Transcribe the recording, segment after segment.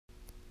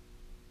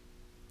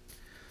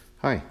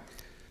Hi.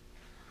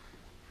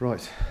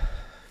 Right,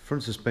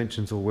 front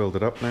suspension's all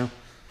welded up now.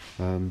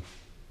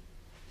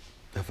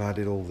 I've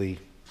added all the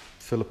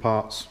filler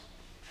parts.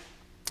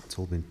 It's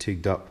all been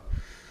tigged up.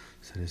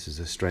 So this is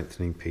a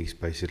strengthening piece,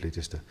 basically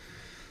just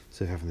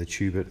instead of having the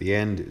tube at the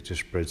end, it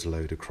just spreads the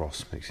load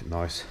across, makes it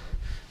nice.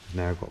 I've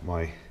now got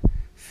my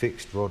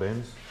fixed rod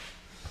ends.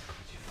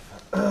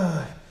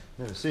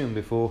 Never seen them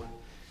before.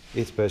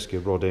 It's basically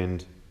a rod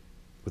end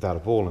without a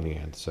ball in the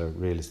end. So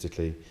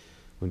realistically,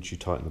 once you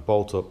tighten the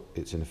bolt up,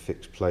 it's in a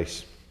fixed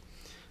place.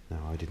 Now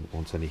I didn't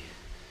want any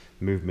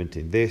movement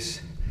in this.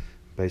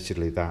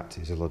 Basically that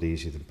is a lot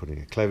easier than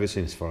putting a clevis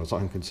in as far as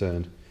I'm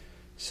concerned.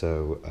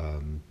 So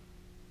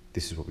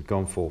this is what we've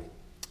gone for.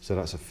 So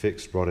that's a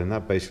fixed rod, and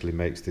that basically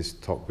makes this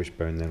top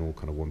wishbone then all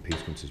kind of one piece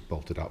once it's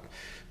bolted up.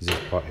 This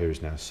part here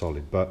is now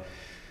solid, but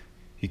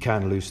you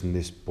can loosen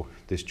this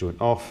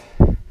joint off,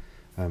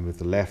 and with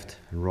the left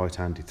and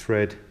right-handed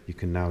thread you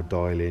can now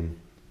dial in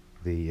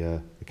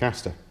the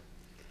caster.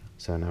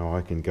 So now I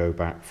can go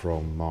back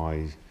from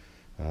my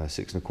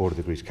 6 1/4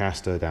 degrees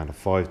caster down to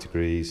 5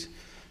 degrees.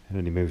 It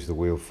only moves the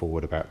wheel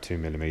forward about 2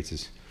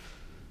 millimeters.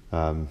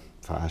 In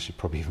fact, actually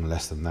probably even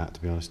less than that,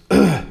 to be honest.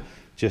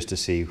 Just to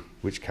see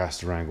which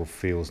caster angle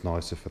feels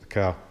nicer for the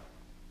car.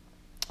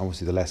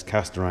 Obviously the less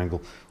caster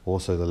angle,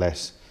 also the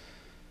less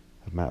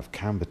amount of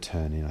camber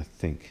turning, I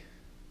think.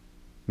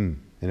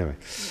 Anyway,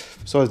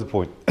 besides the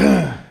point.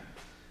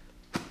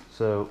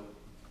 So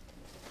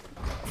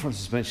front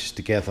suspension's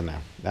together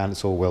now, and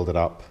it's all welded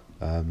up.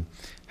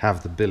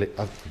 Have the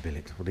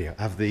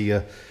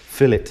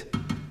fillet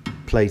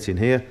plate in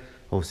here.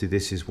 Obviously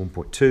this is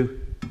 1.2,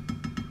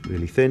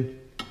 really thin.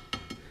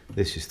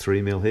 This is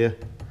 3mm here.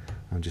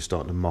 I'm just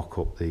starting to mock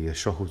up the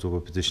shock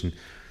absorber position.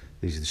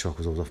 These are the shock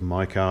absorbers off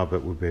my car,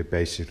 but we'll be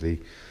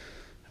basically,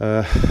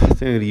 I think I'm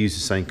going to use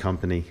the same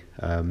company.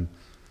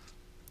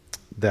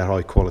 They're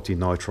high quality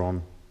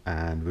nitron,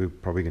 and we're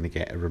probably going to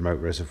get a remote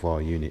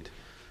reservoir unit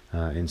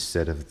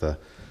instead of the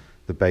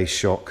base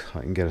shock.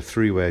 I can get a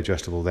 3-way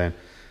adjustable then.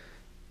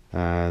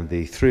 And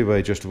the 3-way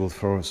adjustable,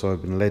 so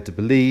I've been led to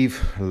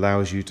believe,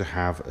 allows you to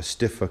have a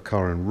stiffer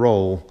current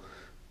roll,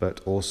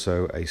 but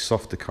also a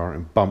softer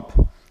current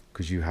bump,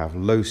 because you have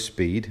low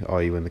speed,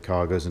 i.e. when the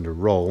car goes into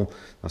roll,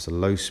 that's a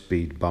low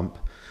speed bump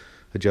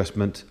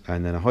adjustment,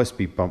 and then a high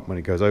speed bump when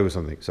it goes over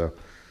something. So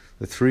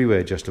the 3-way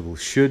adjustable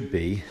should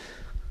be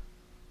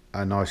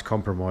a nice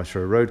compromise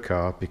for a road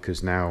car,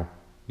 because now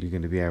you're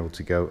going to be able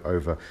to go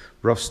over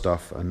rough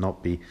stuff and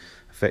not be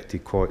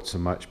affected quite so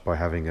much by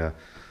having a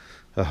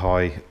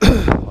high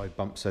high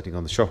bump setting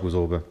on the shock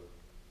absorber.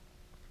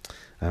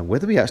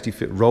 Whether we actually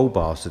fit roll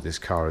bars to this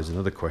car is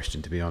another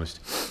question, to be honest.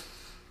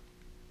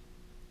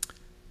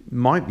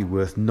 Might be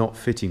worth not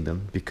fitting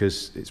them,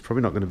 because it's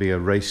probably not going to be a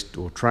race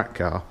or track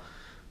car.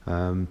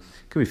 Can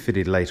be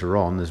fitted later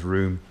on. There's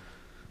room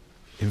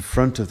in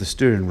front of the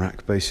steering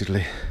rack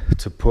basically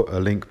to put a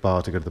link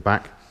bar to go to the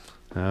back.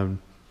 I'll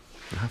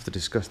have to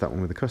discuss that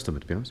one with the customer,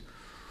 to be honest.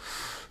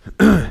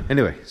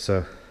 Anyway,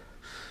 so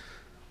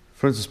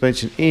front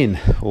suspension in.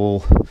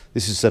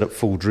 This is set up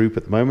full droop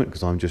at the moment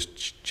because I'm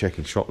just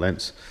checking shot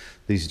lengths.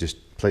 These are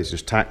just plates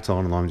just tacked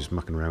on, and I'm just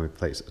mucking around with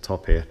plates at the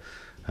top here.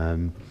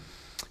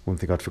 One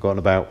thing I'd forgotten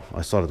about,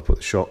 I started to put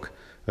the shock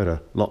at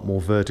a lot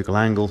more vertical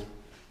angle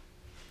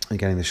and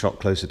getting the shock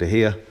closer to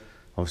here.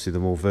 Obviously the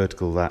more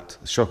vertical that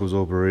shock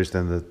absorber is,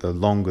 then the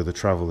longer the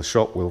travel the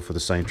shock will for the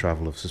same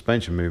travel of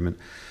suspension movement.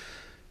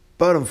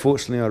 But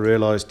unfortunately I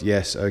realized,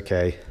 yes,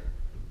 okay,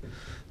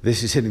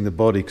 this is hitting the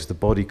body because the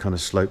body kind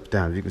of slopes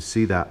down. You can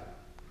see that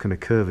kind of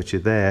curvature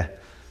there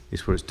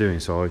is what it's doing.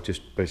 So I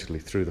just basically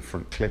threw the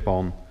front clip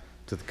on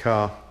to the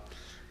car,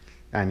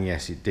 and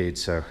yes, it did.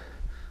 So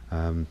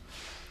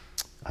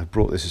I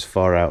brought this as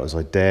far out as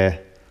I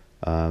dare.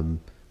 Don't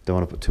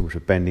want to put too much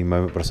of a bending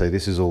moment, but I say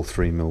this is all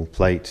 3mm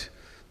plate.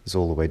 It's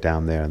all the way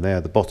down there and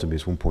there. The bottom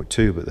is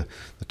 1.2, but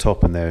the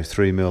top and there is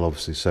 3mm.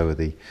 Obviously, so are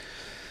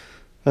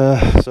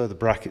the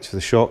brackets for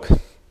the shock.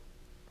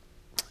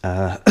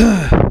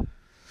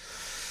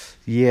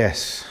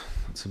 Yes,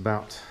 that's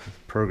about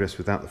progress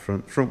without the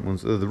front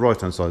ones. The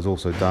right-hand side is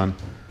also done.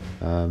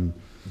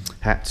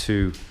 Had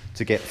to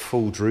get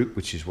full droop,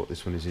 which is what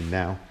this one is in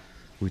now.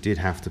 We did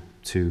have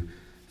to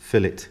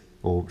fillet,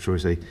 or shall we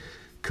say,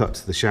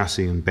 cut the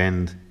chassis and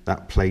bend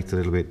that plate a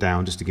little bit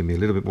down just to give me a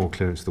little bit more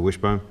clearance to the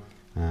wishbone.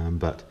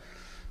 But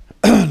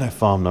no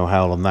farm, no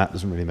howl on that.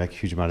 Doesn't really make a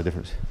huge amount of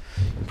difference.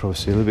 You can probably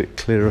see a little bit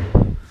clearer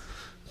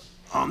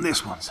on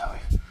this one. So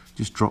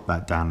just drop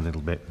that down a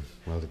little bit,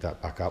 welded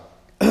that back up.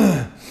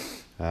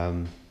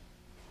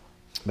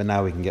 But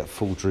now we can get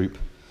full droop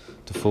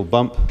to full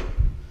bump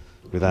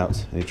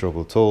without any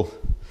trouble at all.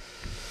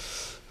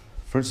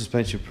 Front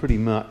suspension pretty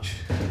much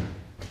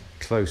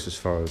close as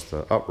far as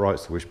the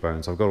uprights, the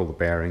wishbones. I've got all the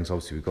bearings.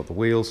 Obviously we've got the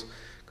wheels.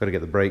 Got to get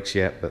the brakes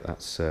yet, but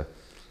that's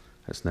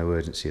no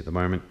urgency at the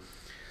moment.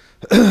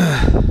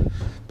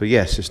 But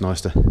yes, it's nice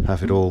to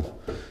have it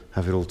all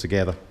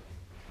together.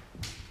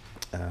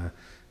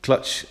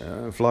 Clutch,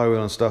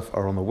 flywheel and stuff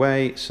are on the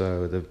way,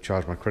 so they've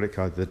charged my credit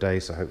card the other day,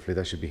 so hopefully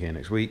they should be here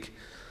next week.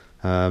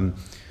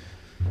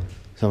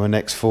 So my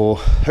next 4,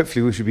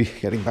 hopefully we should be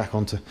getting back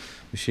onto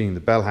machining the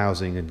bell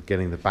housing and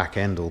getting the back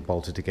end all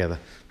bolted together.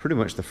 Pretty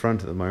much the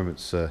front at the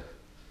moment's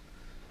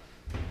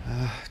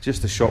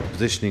just the shock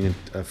positioning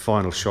and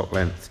final shock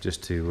length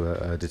just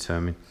to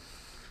determine.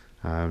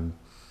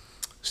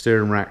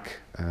 Steering rack,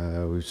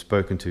 we've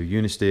spoken to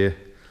Unisteer.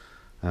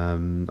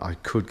 I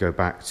could go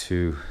back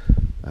to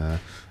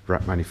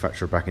rack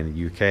manufacturer back in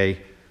the UK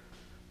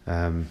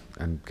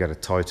and get a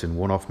Titan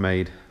one-off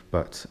made,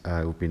 but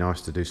it would be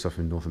nice to do stuff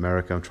in North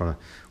America. I'm trying to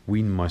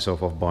wean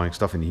myself off buying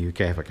stuff in the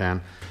UK if I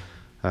can.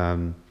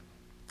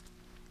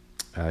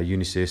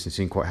 Unisteer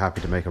seem quite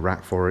happy to make a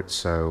rack for it,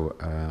 so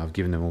I've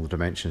given them all the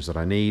dimensions that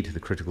I need, the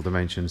critical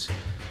dimensions,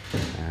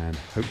 and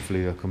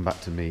hopefully they'll come back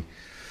to me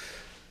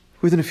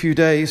within a few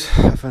days.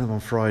 I found them on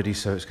Friday,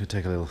 so it's going to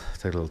take a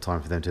little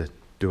time for them to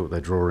do what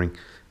they're drawing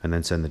and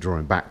then send the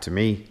drawing back to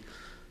me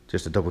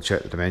just to double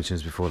check the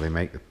dimensions before they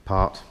make the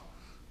part.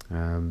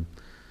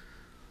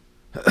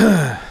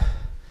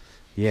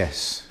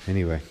 Yes,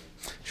 anyway,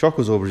 shock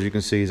absorber, as you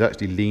can see, is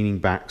actually leaning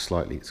back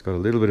slightly. It's got a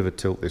little bit of a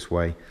tilt this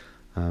way.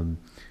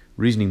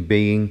 Reasoning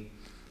being,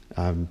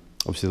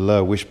 obviously the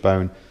lower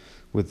wishbone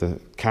with the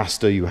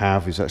caster you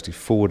have is actually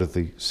forward of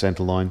the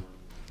center line.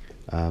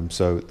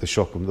 So the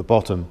shock on the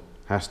bottom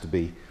has to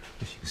be,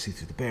 as you can see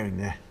through the bearing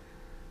there,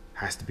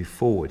 has to be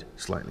forward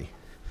slightly.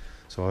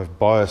 So I've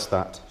biased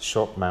that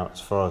shock mount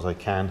as far as I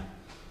can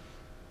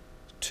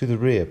to the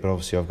rear, but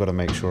obviously I've got to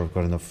make sure I've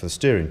got enough for the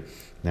steering.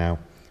 Now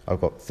I've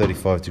got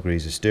 35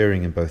 degrees of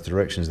steering in both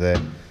directions there,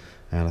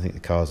 and I think the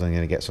car's only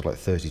going to get sort of like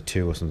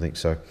 32 or something,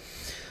 so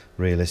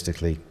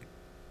realistically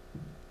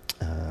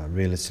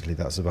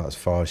that's about as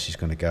far as she's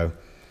going to go.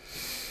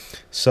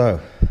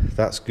 So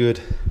that's good.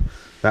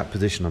 That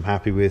position I'm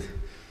happy with.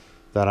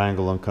 That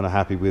angle I'm kind of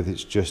happy with.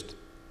 It's just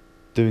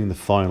doing the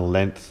final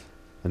length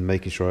and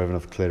making sure I have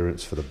enough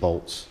clearance for the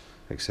bolts,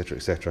 etc,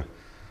 etc.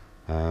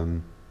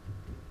 I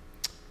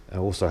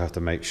also have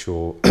to make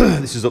sure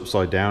this is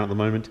upside down at the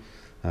moment.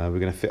 We're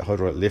going to fit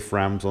hydraulic lift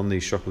rams on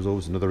these shock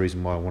absorbers. Another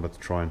reason why I wanted to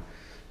try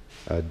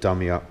and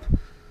dummy up.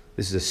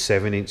 This is a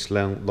 7-inch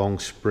long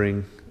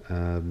spring.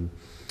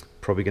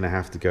 Probably going to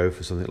have to go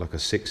for something like a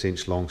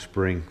 6-inch long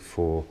spring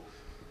for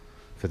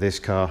this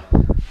car.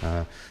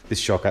 This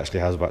shock actually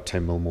has about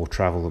 10 mil more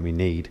travel than we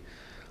need.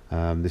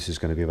 This is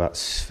going to be about,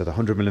 for the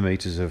 100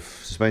 millimeters of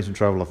suspension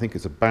travel, I think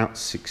it's about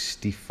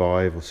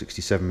 65 or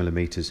 67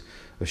 millimeters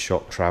of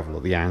shock travel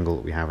at the angle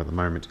that we have at the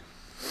moment.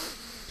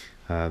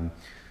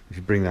 If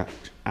you bring that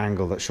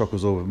angle, that shock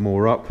absorber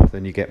more up,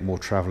 then you get more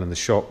travel in the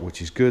shock,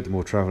 which is good. The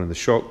more travel in the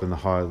shock, then the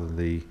higher,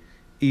 the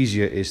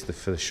easier it is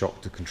for the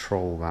shock to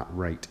control that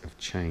rate of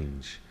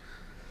change.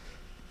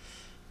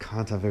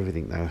 Can't have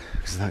everything though,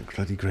 because that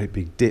bloody great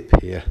big dip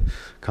here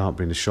can't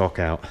bring the shock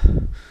out.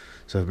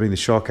 So if I bring the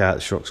shock out,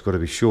 the shock's got to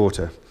be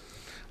shorter.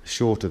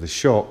 Shorter the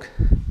shock,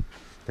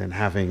 then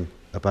having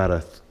about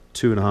a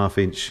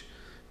 2.5-inch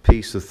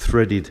piece of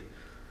threaded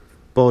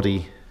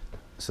body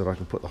so that I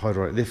can put the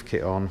hydraulic lift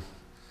kit on,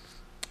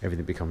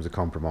 everything becomes a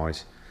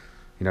compromise.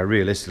 You know,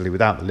 realistically,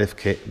 without the lift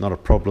kit, not a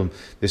problem.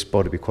 This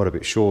body will be quite a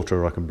bit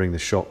shorter. I can bring the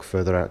shock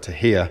further out to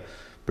here,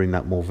 bring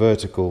that more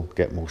vertical,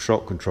 get more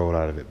shock control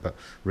out of it. But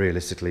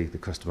realistically, the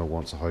customer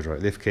wants a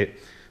hydraulic lift kit.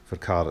 For a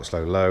car that's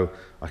low,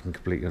 I can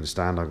completely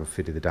understand. I can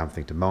fit the damn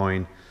thing to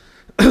mine.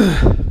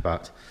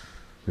 But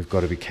we've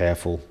got to be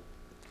careful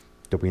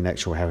that we make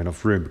sure we have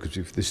enough room, because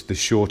if this, the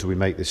shorter we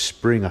make this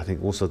spring, I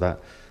think also that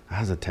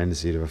has a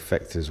tendency to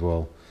affect as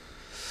well.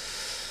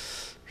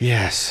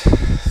 Yes,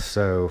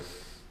 so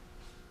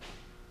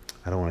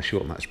I don't want to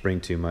shorten that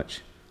spring too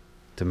much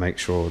to make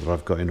sure that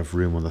I've got enough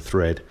room on the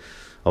thread.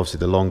 Obviously,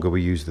 the longer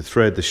we use the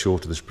thread, the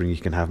shorter the spring you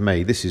can have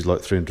made. This is like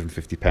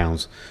 350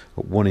 pounds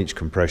at 1-inch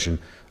compression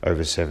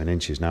over 7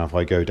 inches. Now, if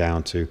I go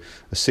down to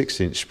a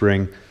 6-inch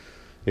spring,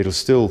 it'll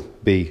still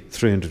be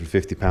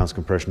 350 pounds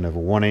compression over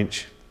 1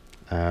 inch,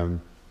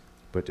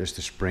 but just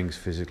the spring's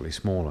physically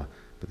smaller.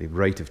 But the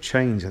rate of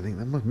change, I think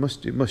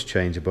that it must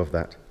change above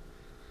that.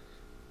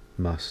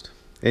 Must.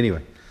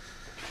 Anyway,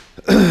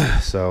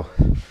 so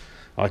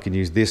I can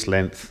use this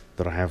length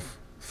that I have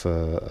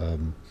for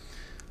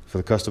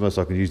the customer,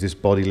 so I can use this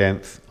body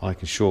length. I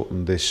can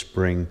shorten this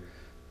spring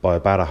by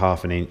about a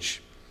 1/2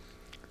 inch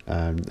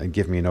and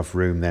give me enough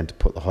room then to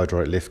put the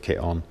hydraulic lift kit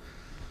on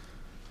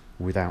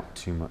without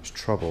too much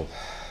trouble.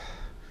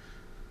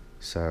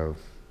 So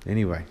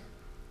anyway,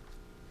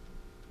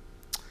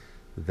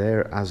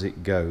 there as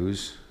it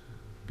goes,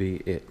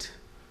 be it.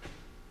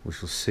 We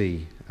shall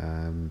see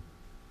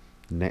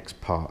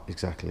next part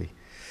exactly.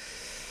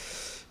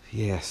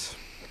 Yes.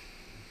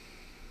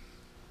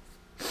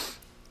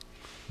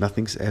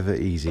 Nothing's ever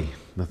easy,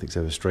 nothing's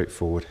ever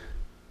straightforward.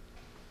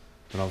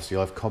 And obviously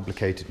I've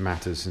complicated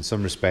matters in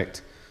some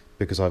respect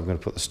because I'm going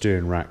to put the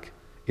steering rack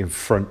in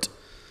front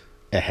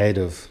ahead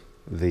of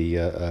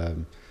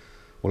the,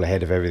 well,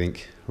 ahead of everything,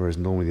 whereas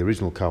normally the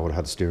original car would have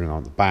had the steering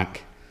on the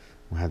back.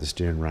 We had the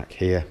steering rack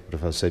here, but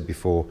as I said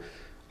before,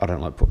 I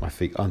don't like to put my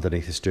feet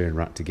underneath the steering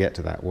rack to get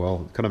to that.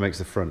 Well, it kind of makes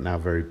the front now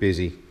very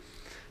busy.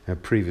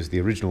 Previous,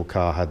 the original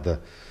car had the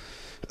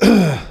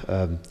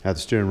Had the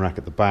steering rack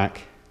at the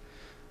back.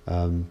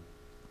 A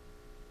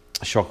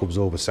shock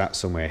absorber sat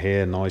somewhere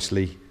here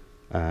nicely,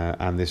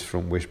 and this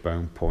front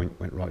wishbone point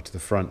went right to the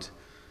front.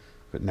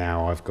 But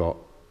now I've got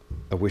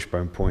a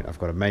wishbone point I've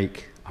got to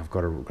make. I've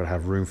got to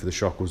have room for the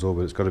shock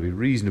absorber. It's got to be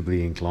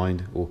reasonably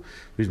inclined or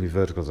reasonably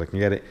vertical as I can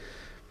get it.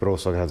 But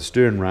also I have the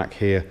steering rack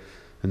here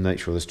and make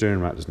sure the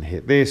steering rack doesn't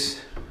hit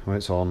this when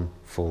it's on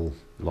full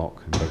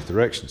lock in both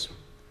directions.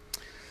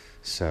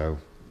 So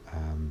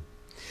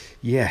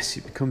yes,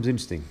 it becomes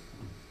interesting.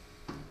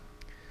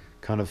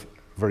 Kind of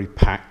very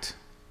packed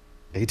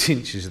 8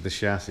 inches of the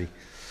chassis,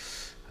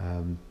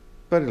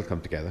 but it'll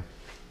come together.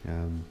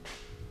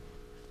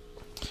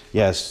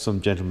 Yes,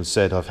 some gentleman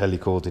said I've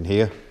helicoiled in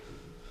here.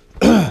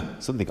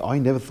 Something I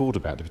never thought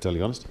about, to be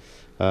totally honest.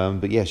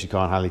 But yes, you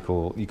can't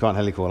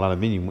helicoil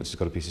aluminium once it's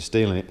got a piece of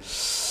steel in it.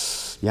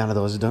 The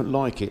anodizers don't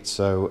like it,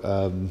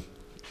 so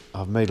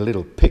I've made a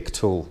little pick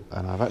tool,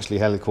 and I've actually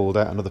helicoiled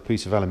out another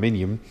piece of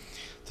aluminium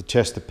to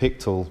test the pick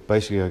tool.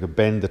 Basically, I can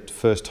bend the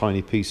first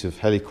tiny piece of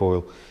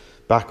helicoil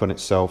back on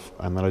itself,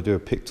 and then I do a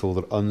pick tool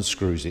that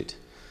unscrews it,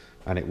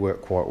 and it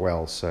worked quite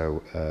well.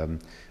 So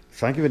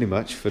thank you very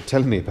much for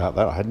telling me about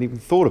that. I hadn't even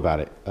thought about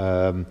it.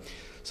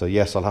 So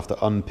yes, I'll have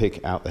to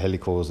unpick out the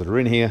helicoils that are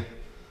in here,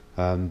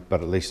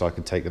 but at least I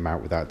can take them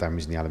out without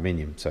damaging the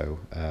aluminium. So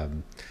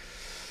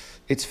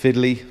it's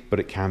fiddly, but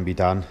it can be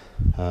done.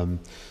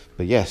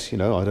 But yes, you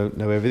know, I don't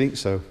know everything,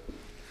 so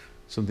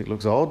something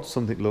looks odd,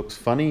 something looks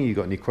funny, you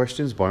got any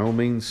questions, by all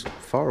means,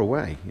 far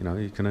away. You know,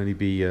 you can only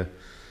be,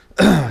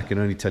 I can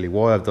only tell you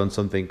why I've done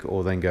something,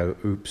 or then go,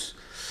 oops.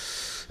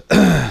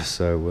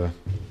 So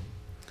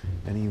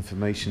any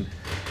information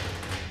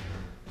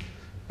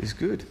is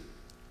good.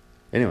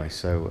 Anyway,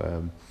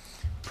 so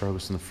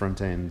progress on the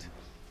front end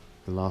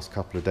the last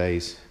couple of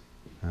days.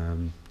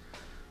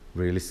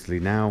 Realistically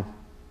now,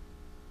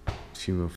 a few